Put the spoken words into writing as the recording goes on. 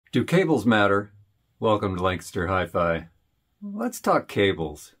Do cables matter? Welcome to Lancaster Hi-Fi. Let's talk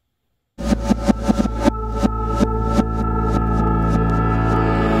cables. There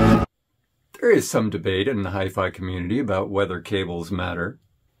is some debate in the hi-fi community about whether cables matter,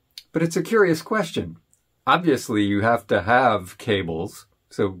 but it's a curious question. Obviously, you have to have cables,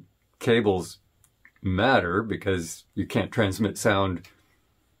 so cables matter because you can't transmit sound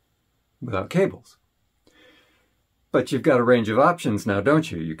without cables. But you've got a range of options now, don't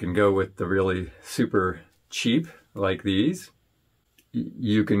you? You can go with the really super cheap, like these.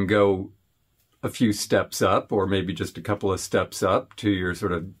 You can go a few steps up, or maybe just a couple of steps up to your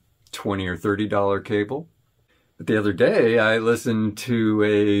sort of $20 or $30 cable. But the other day, I listened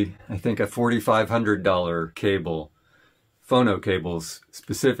to I think a $4,500 cable, phono cables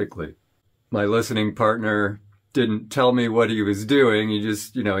specifically. My listening partner didn't tell me what he was doing. He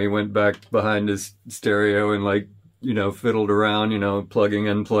just, he went back behind his stereo and fiddled around, plugging,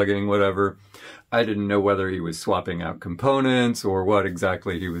 unplugging, whatever. I didn't know whether he was swapping out components or what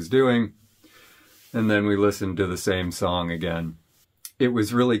exactly he was doing. And then we listened to the same song again. It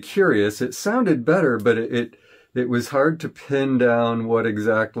was really curious. It sounded better, but it was hard to pin down what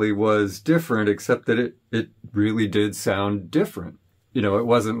exactly was different, except that it really did sound different. It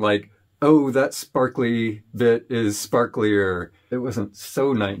wasn't like, oh, that sparkly bit is sparklier. It wasn't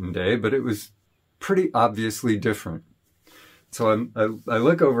so night and day, but it was pretty obviously different. So I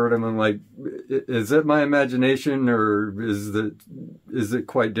look over at him, I'm like, is it my imagination or is it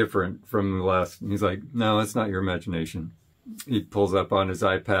quite different from the last? And he's like, no, it's not your imagination. He pulls up on his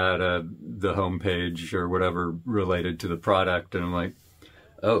iPad the home page or whatever related to the product, and I'm like,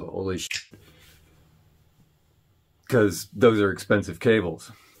 oh, holy shit. Because those are expensive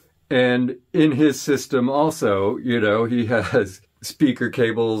cables. And in his system also, he has speaker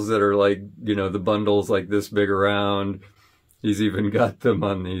cables that are like, the bundles like this big around. He's even got them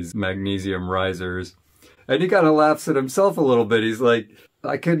on these magnesium risers. And he kind of laughs at himself a little bit. He's like,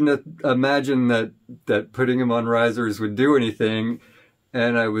 I couldn't imagine that putting them on risers would do anything.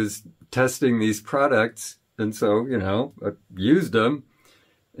 And I was testing these products. And so, I used them.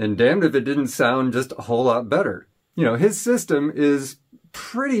 And damned if it didn't sound just a whole lot better. His system is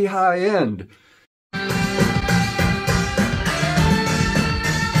pretty high end.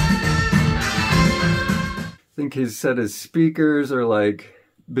 I think he said his speakers are like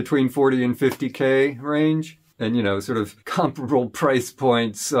between 40 and 50K range, and sort of comparable price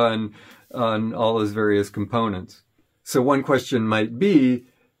points on all his various components. So one question might be,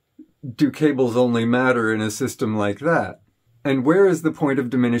 do cables only matter in a system like that? And where is the point of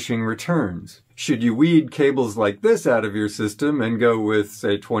diminishing returns? Should you weed cables like this out of your system and go with,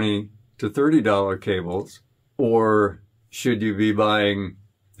 say, $20 to $30 cables? Or should you be buying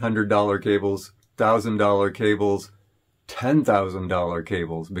 $100 cables, $1,000 cables, $10,000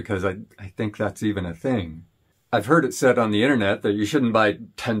 cables? Because I think that's even a thing. I've heard it said on the internet that you shouldn't buy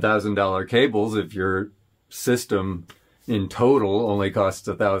 $10,000 cables if your system in total only costs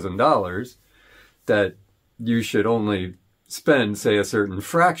 $1,000, that you should only spend, say, a certain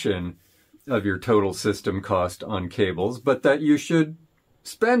fraction of your total system cost on cables, but that you should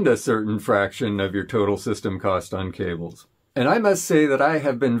spend a certain fraction of your total system cost on cables. And I must say that I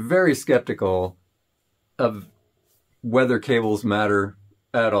have been very skeptical of whether cables matter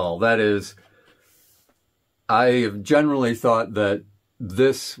at all. That is, I have generally thought that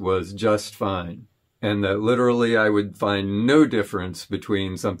this was just fine, and that literally I would find no difference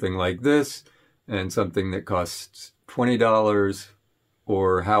between something like this and something that costs $20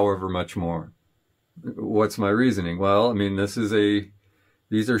 or however much more. What's my reasoning? Well,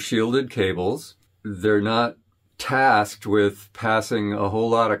 these are shielded cables. They're not tasked with passing a whole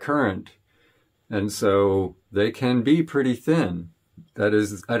lot of current. And so they can be pretty thin. That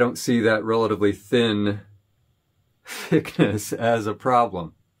is, I don't see that relatively thin thickness as a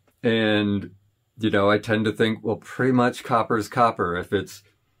problem. And, I tend to think, well, pretty much copper's copper. If it's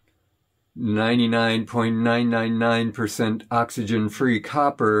 99.999% oxygen-free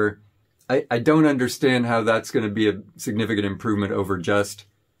copper, I don't understand how that's going to be a significant improvement over just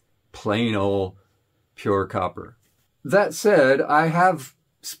plain old pure copper. That said, I have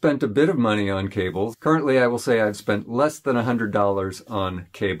spent a bit of money on cables. Currently, I will say I've spent less than $100 on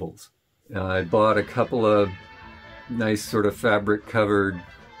cables. I bought a couple of nice sort of fabric-covered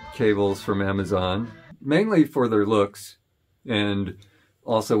cables from Amazon, mainly for their looks and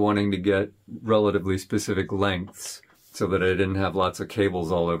also wanting to get relatively specific lengths so that I didn't have lots of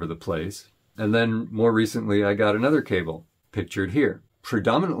cables all over the place. And then more recently, I got another cable, pictured here.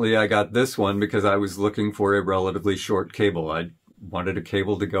 Predominantly, I got this one because I was looking for a relatively short cable. I wanted a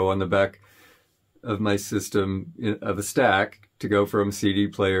cable to go on the back of my system, of a stack, to go from CD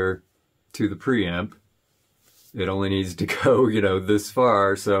player to the preamp. It only needs to go, you know, this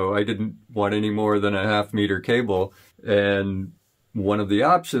far, so I didn't want any more than a 1/2 meter cable. And one of the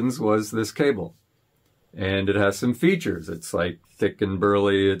options was this cable. And it has some features. It's like thick and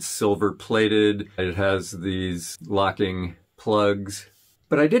burly, it's silver plated, it has these locking plugs.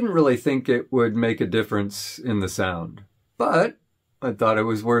 But I didn't really think it would make a difference in the sound. But I thought it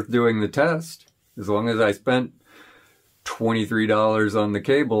was worth doing the test, as long as I spent $23 on the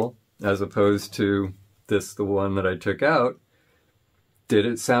cable, as opposed to the one that I took out. Did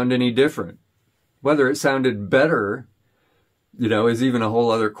it sound any different? Whether it sounded better, you know, is even a whole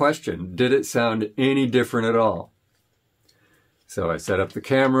other question. Did it sound any different at all? So I set up the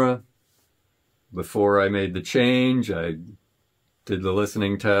camera. Before I made the change, I did the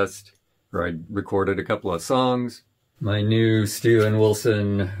listening test, where I recorded a couple of songs. My new Stu and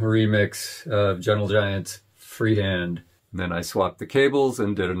Wilson remix of Gentle Giant's Freehand. And then I swapped the cables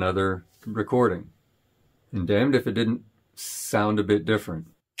and did another recording. And damned if it didn't sound a bit different.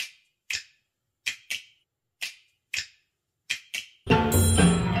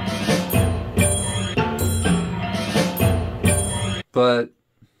 But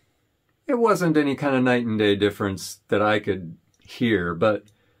it wasn't any kind of night and day difference that I could hear, but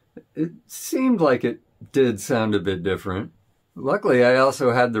it seemed like it did sound a bit different. Luckily, I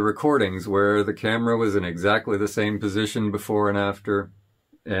also had the recordings where the camera was in exactly the same position before and after,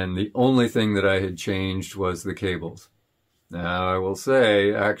 and the only thing that I had changed was the cables. Now, I will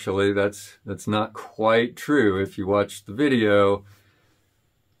say, actually, that's not quite true. If you watch the video,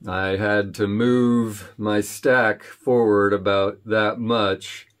 I had to move my stack forward about that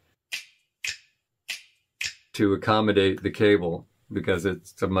much to accommodate the cable, because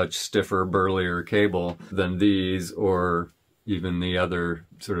it's a much stiffer, burlier cable than these or even the other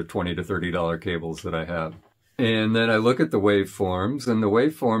sort of $20 to $30 cables that I have. And then I look at the waveforms, and the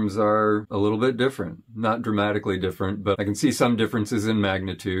waveforms are a little bit different. Not dramatically different, but I can see some differences in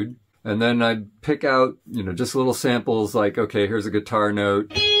magnitude. And then I pick out, you know, just little samples like, okay, here's a guitar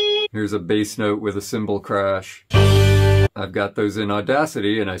note, here's a bass note with a cymbal crash. I've got those in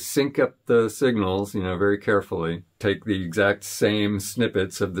Audacity, and I sync up the signals, you know, very carefully. Take the exact same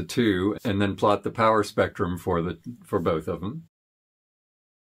snippets of the two, and then plot the power spectrum for both of them.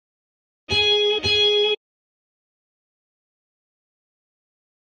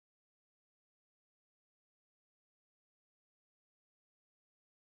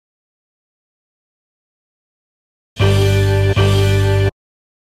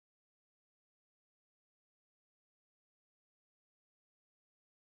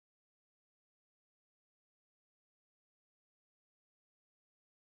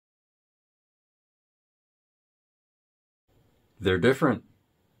 They're different.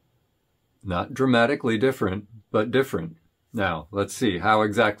 Not dramatically different, but different. Now, let's see, how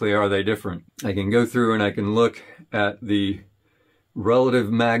exactly are they different? I can go through and I can look at the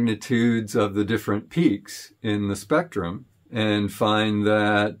relative magnitudes of the different peaks in the spectrum and find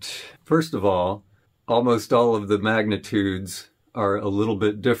that, first of all, almost all of the magnitudes are a little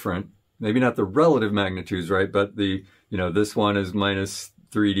bit different. Maybe not the relative magnitudes, right? But the, you know, this one is minus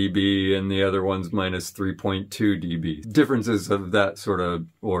 3 dB and the other one's minus 3.2 dB. Differences of that sort of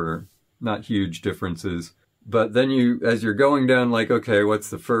order, not huge differences. But then you, as you're going down, like, okay, what's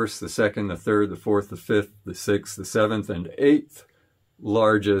the first, the second, the third, the fourth, the fifth, the sixth, the seventh, and eighth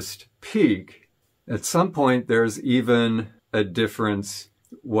largest peak? At some point, there's even a difference.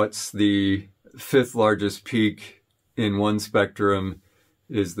 What's the fifth largest peak in one spectrum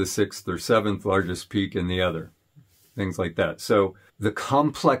is the sixth or seventh largest peak in the other. Things like that. So the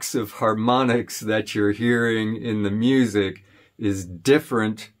complex of harmonics that you're hearing in the music is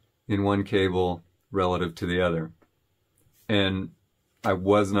different in one cable relative to the other. And I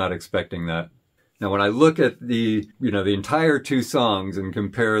was not expecting that. Now, when I look at the, you know, the entire two songs and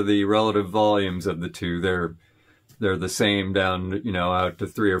compare the relative volumes of the two, they're the same down, you know, out to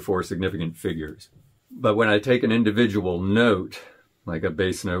 3 or 4 significant figures. But when I take an individual note, like a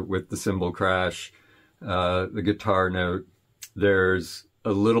bass note with the cymbal crash, the guitar note, there's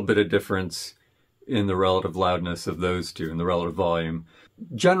a little bit of difference in the relative loudness of those two, in the relative volume.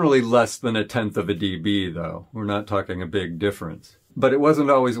 Generally less than 1/10 of a dB, though. We're not talking a big difference. But it wasn't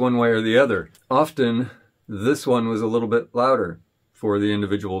always one way or the other. Often, this one was a little bit louder for the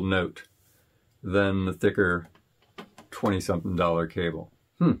individual note than the thicker $20-something cable.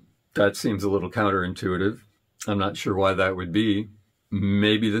 That seems a little counterintuitive. I'm not sure why that would be.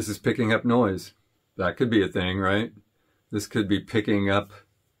 Maybe this is picking up noise. That could be a thing, right? This could be picking up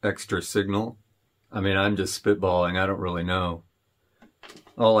extra signal. I mean, I'm just spitballing. I don't really know.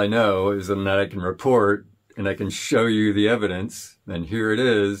 All I know is that I can report and I can show you the evidence, and here it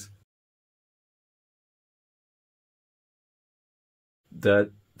is,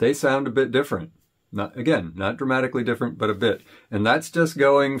 that they sound a bit different. Not, again, not dramatically different, but a bit. And that's just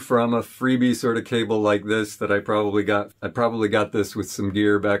going from a freebie sort of cable like this that I probably got this with some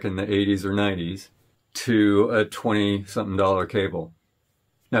gear back in the 80s or 90s, to a $20-something cable.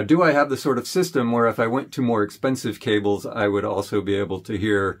 Now, do I have the sort of system where if I went to more expensive cables, I would also be able to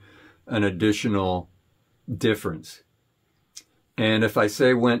hear an additional difference? And if I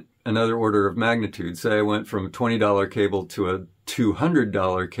say went another order of magnitude, say I went from a $20 cable to a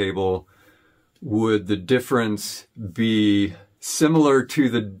 $200 cable, would the difference be similar to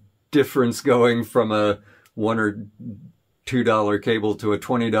the difference going from a $1 or $2 cable to a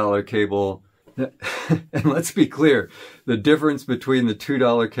 $20 cable? And let's be clear, the difference between the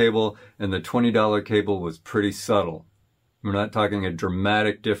 $2 cable and the $20 cable was pretty subtle. We're not talking a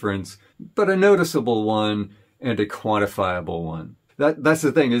dramatic difference, but a noticeable one and a quantifiable one. That's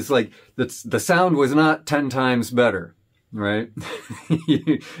the thing, is like, the sound was not 10 times better, right?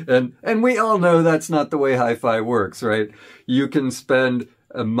 and we all know that's not the way hi-fi works, right? You can spend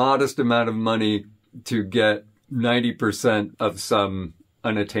a modest amount of money to get 90% of some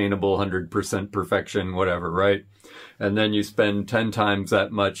unattainable 100% perfection, whatever, right? And then you spend 10 times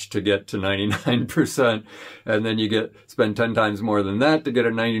that much to get to 99%, and then you spend 10 times more than that to get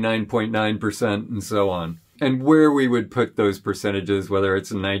a 99.9%, and so on. And where we would put those percentages, whether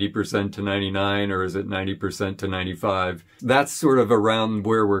it's 90% to 99 or is it 90% to 95, that's sort of around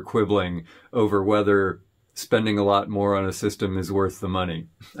where we're quibbling over whether spending a lot more on a system is worth the money.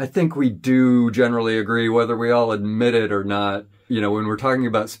 I think we do generally agree, whether we all admit it or not. You know, when we're talking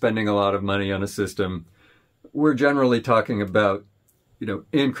about spending a lot of money on a system, we're generally talking about, you know,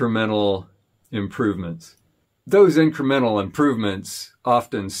 incremental improvements. Those incremental improvements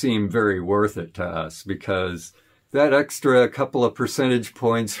often seem very worth it to us, because that extra couple of percentage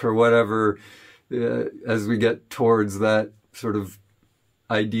points or whatever, as we get towards that sort of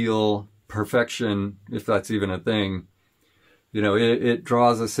ideal perfection, if that's even a thing, you know, it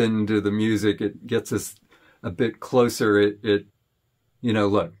draws us into the music. It gets us a bit closer. You know,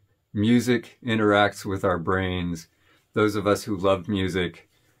 look, music interacts with our brains. Those of us who love music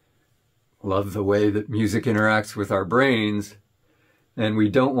love the way that music interacts with our brains, and we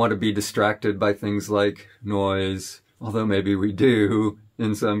don't want to be distracted by things like noise, although maybe we do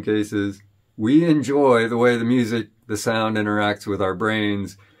in some cases. We enjoy the way the sound interacts with our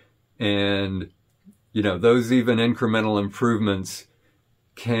brains, and, you know, those even incremental improvements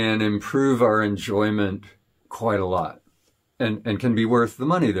can improve our enjoyment quite a lot. And can be worth the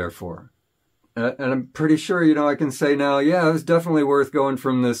money, therefore. And I'm pretty sure, you know, I can say now, yeah, it was definitely worth going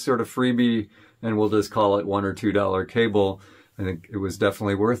from this sort of freebie, and we'll just call it $1 or $2 cable. I think it was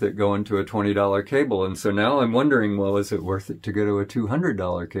definitely worth it going to a $20 cable. And so now I'm wondering, well, is it worth it to go to a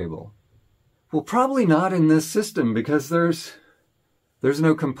 $200 cable? Well, probably not in this system, because there's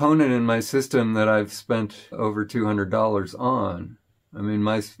no component in my system that I've spent over $200 on. I mean,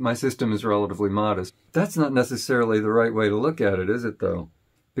 my system is relatively modest. That's not necessarily the right way to look at it, is it, though?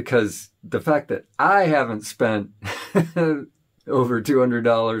 Because the fact that I haven't spent over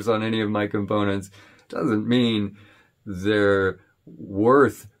 $200 on any of my components doesn't mean they're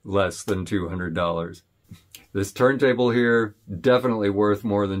worth less than $200. This turntable here, definitely worth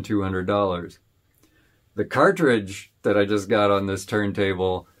more than $200. The cartridge that I just got on this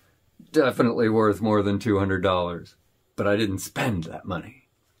turntable, definitely worth more than $200. But I didn't spend that money.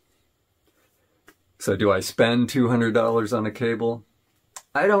 So do I spend $200 on a cable?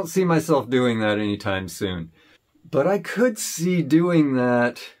 I don't see myself doing that anytime soon. But I could see doing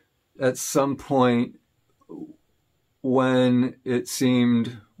that at some point when it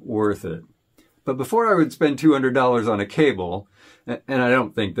seemed worth it. But before I would spend $200 on a cable, and I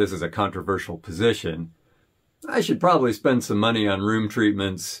don't think this is a controversial position, I should probably spend some money on room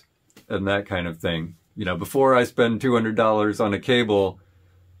treatments and that kind of thing. You know, before I spend $200 on a cable,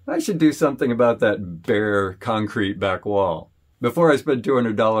 I should do something about that bare concrete back wall. Before I spend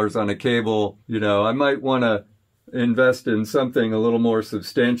 $200 on a cable, you know, I might want to invest in something a little more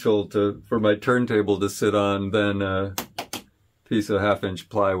substantial for my turntable to sit on than a piece of 1/2-inch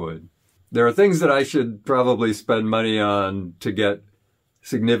plywood. There are things that I should probably spend money on to get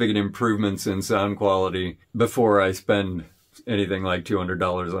significant improvements in sound quality before I spend anything like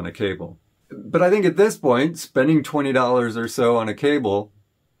 $200 on a cable. But I think at this point, spending $20 or so on a cable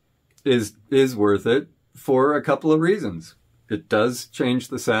is worth it for a couple of reasons. It does change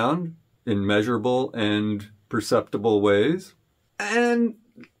the sound in measurable and perceptible ways. And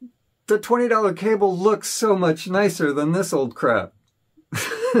the $20 cable looks so much nicer than this old crap.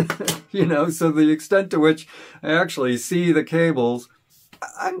 You know, so the extent to which I actually see the cables,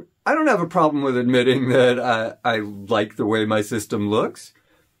 I don't have a problem with admitting that I like the way my system looks.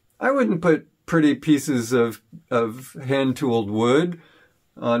 I wouldn't put pretty pieces of hand-tooled wood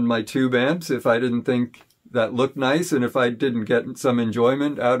on my tube amps if I didn't think that looked nice and if I didn't get some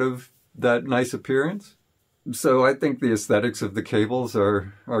enjoyment out of that nice appearance. So I think the aesthetics of the cables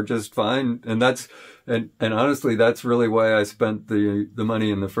are just fine, and honestly that's really why I spent the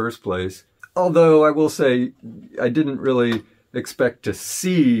money in the first place. Although I will say I didn't really expect to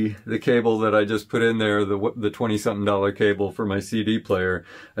see the cable that I just put in there, the $20-something cable for my CD player.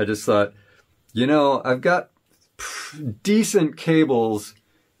 I just thought, you know, I've got decent cables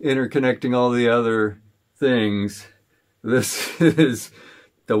interconnecting all the other things. This is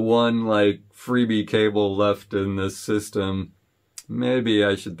the one like freebie cable left in this system. Maybe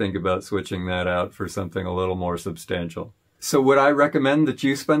I should think about switching that out for something a little more substantial. So would I recommend that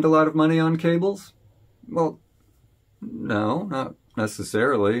you spend a lot of money on cables? Well, no, not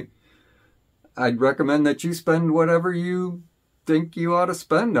necessarily. I'd recommend that you spend whatever you think you ought to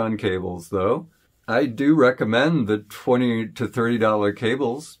spend on cables, though. I do recommend the $20 to $30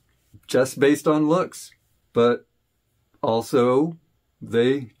 cables just based on looks, but also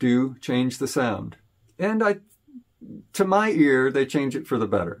they do change the sound. And to my ear, they change it for the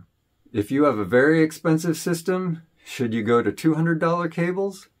better. If you have a very expensive system, should you go to $200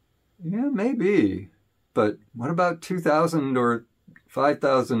 cables? Yeah, maybe. But what about $2,000 or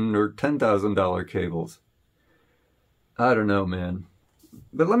 $5,000 or $10,000 cables? I don't know, man.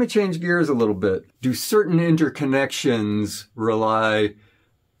 But let me change gears a little bit. Do certain interconnections rely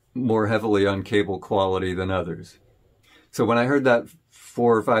more heavily on cable quality than others? So when I heard that $4,000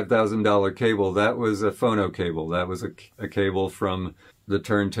 or $5,000 cable, that was a phono cable. That was a cable from the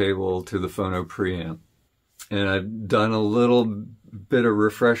turntable to the phono preamp. And I've done a little bit of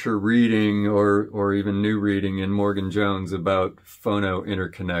refresher reading or even new reading in Morgan Jones about phono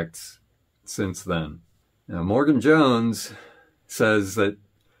interconnects since then. Now, Morgan Jones says that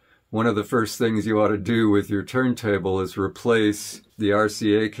one of the first things you ought to do with your turntable is replace the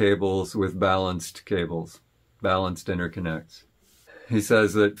RCA cables with balanced cables, balanced interconnects. He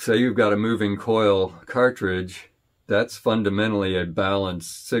says that, say you've got a moving coil cartridge, that's fundamentally a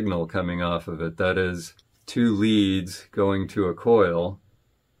balanced signal coming off of it. That is, two leads going to a coil.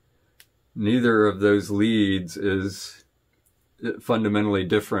 Neither of those leads is fundamentally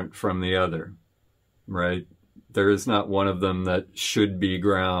different from the other, right? There is not one of them that should be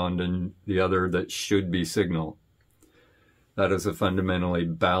ground and the other that should be signal. That is a fundamentally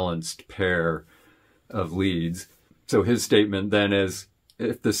balanced pair of leads. So his statement then is,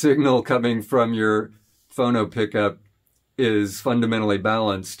 if the signal coming from your phono pickup is fundamentally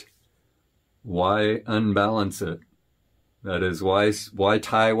balanced, why unbalance it? That is, why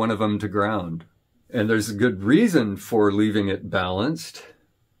tie one of them to ground? And there's a good reason for leaving it balanced,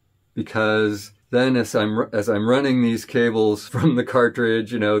 because then as I'm running these cables from the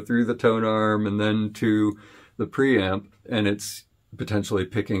cartridge, you know, through the tone arm and then to the preamp, and it's potentially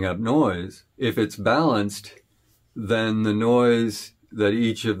picking up noise, if it's balanced, then the noise that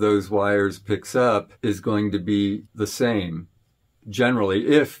each of those wires picks up is going to be the same. Generally,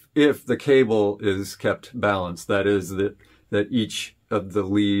 if the cable is kept balanced, that is, that each of the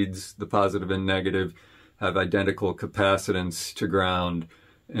leads, the positive and negative, have identical capacitance to ground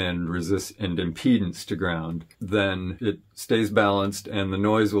and impedance to ground, then it stays balanced and the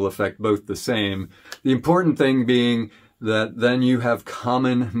noise will affect both the same. The important thing being that then you have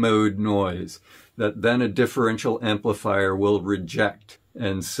common mode noise that then a differential amplifier will reject.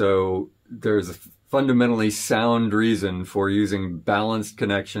 And so there's a fundamentally sound reason for using balanced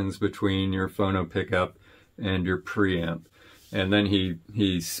connections between your phono pickup and your preamp. And then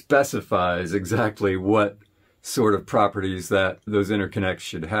he specifies exactly what sort of properties that those interconnects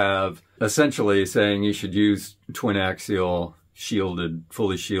should have, essentially saying you should use twin axial shielded,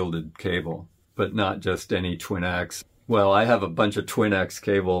 fully shielded cable, but not just any twin ax. Well, I have a bunch of twin X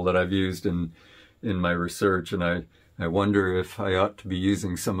cable that I've used in my research, and I wonder if I ought to be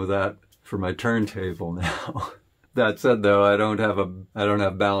using some of that for my turntable now. That said, though, I don't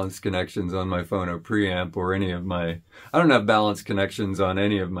have balanced connections on my phono preamp or I don't have balanced connections on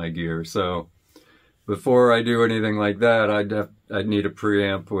any of my gear. So before I do anything like that, I'd need a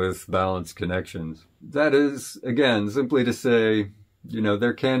preamp with balanced connections. That is, again, simply to say, you know,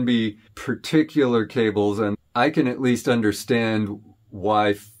 there can be particular cables, and I can at least understand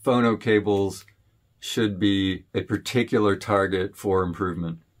why phono cables should be a particular target for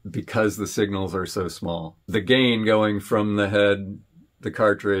improvement, because the signals are so small. The gain going from the head, the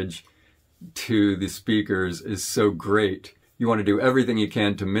cartridge, to the speakers is so great. You want to do everything you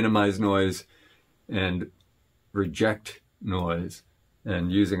can to minimize noise and reject noise.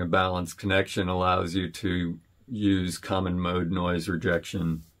 And using a balanced connection allows you to use common mode noise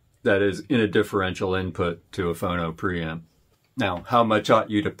rejection that is in a differential input to a phono preamp. Now, how much ought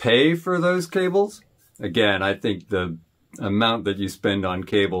you to pay for those cables? Again, I think the amount that you spend on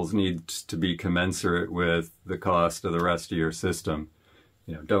cables needs to be commensurate with the cost of the rest of your system.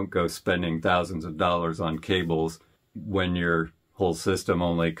 You know, don't go spending thousands of dollars on cables when your whole system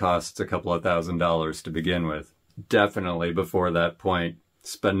only costs a couple of $1,000s to begin with. Definitely before that point,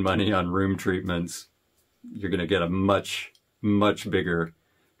 spend money on room treatments. You're going to get a much, much bigger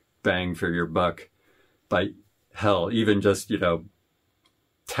bang for your buck by, hell, even just, you know,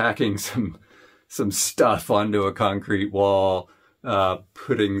 tacking some stuff onto a concrete wall,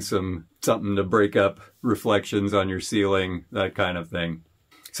 putting something to break up reflections on your ceiling, that kind of thing.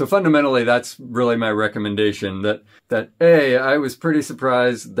 So fundamentally, that's really my recommendation, that A, I was pretty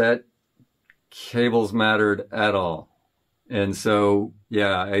surprised that cables mattered at all. And so,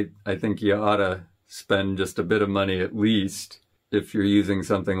 yeah, I think you ought to spend just a bit of money at least if you're using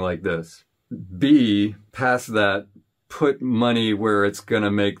something like this. B, past that, put money where it's going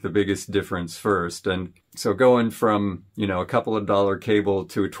to make the biggest difference first. And so going from, you know, a couple of dollar cable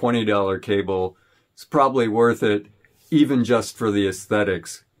to a $20 cable is probably worth it, even just for the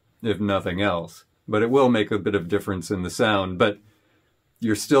aesthetics, if nothing else. But it will make a bit of difference in the sound. But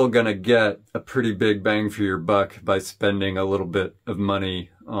you're still going to get a pretty big bang for your buck by spending a little bit of money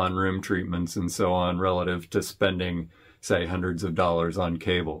on room treatments and so on relative to spending, say, hundreds of dollars on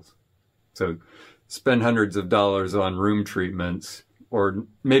cables. So spend hundreds of dollars on room treatments, or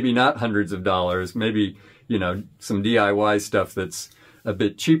maybe not hundreds of dollars, maybe, you know, some DIY stuff that's a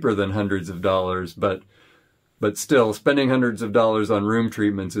bit cheaper than hundreds of dollars, but still spending hundreds of dollars on room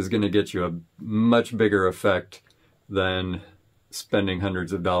treatments is going to get you a much bigger effect than spending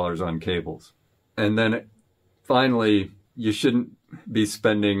hundreds of dollars on cables. And then finally, you shouldn't be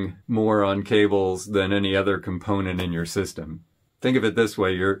spending more on cables than any other component in your system. Think of it this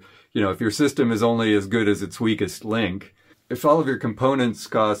way, if your system is only as good as its weakest link, if all of your components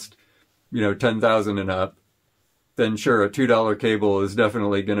cost, $10,000 and up, then sure, a $2 cable is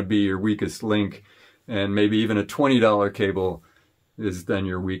definitely going to be your weakest link, and maybe even a $20 cable is then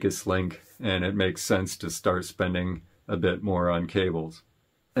your weakest link, and it makes sense to start spending a bit more on cables.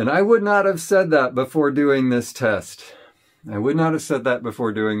 And I would not have said that before doing this test. I would not have said that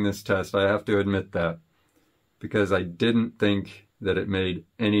before doing this test, I have to admit that, because I didn't think that it made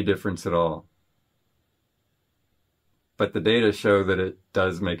any difference at all. But the data show that it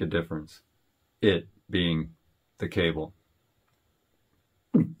does make a difference. It being the cable.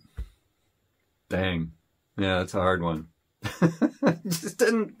 Dang. Yeah, that's a hard one. Just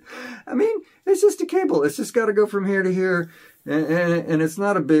didn't, it's just a cable. It's just got to go from here to here. And it's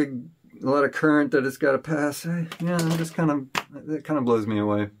not a lot of current that it's got to pass. That kind of blows me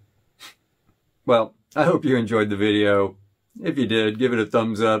away. Well, I hope you enjoyed the video. If you did, give it a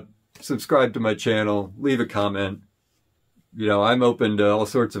thumbs up, subscribe to my channel, leave a comment. I'm open to all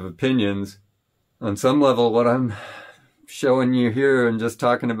sorts of opinions. On some level, what I'm showing you here and just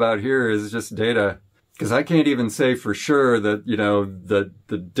talking about here is just data. Because I can't even say for sure that,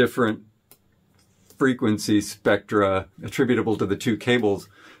 the different frequency spectra attributable to the two cables,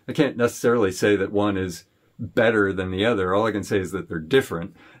 I can't necessarily say that one is better than the other. All I can say is that they're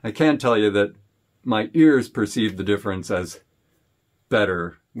different. I can tell you that my ears perceive the difference as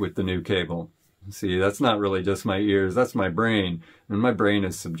better with the new cable. See, that's not really just my ears, that's my brain, and my brain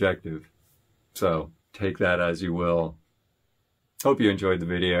is subjective. So take that as you will. Hope you enjoyed the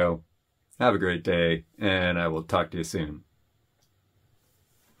video. Have a great day, and I will talk to you soon.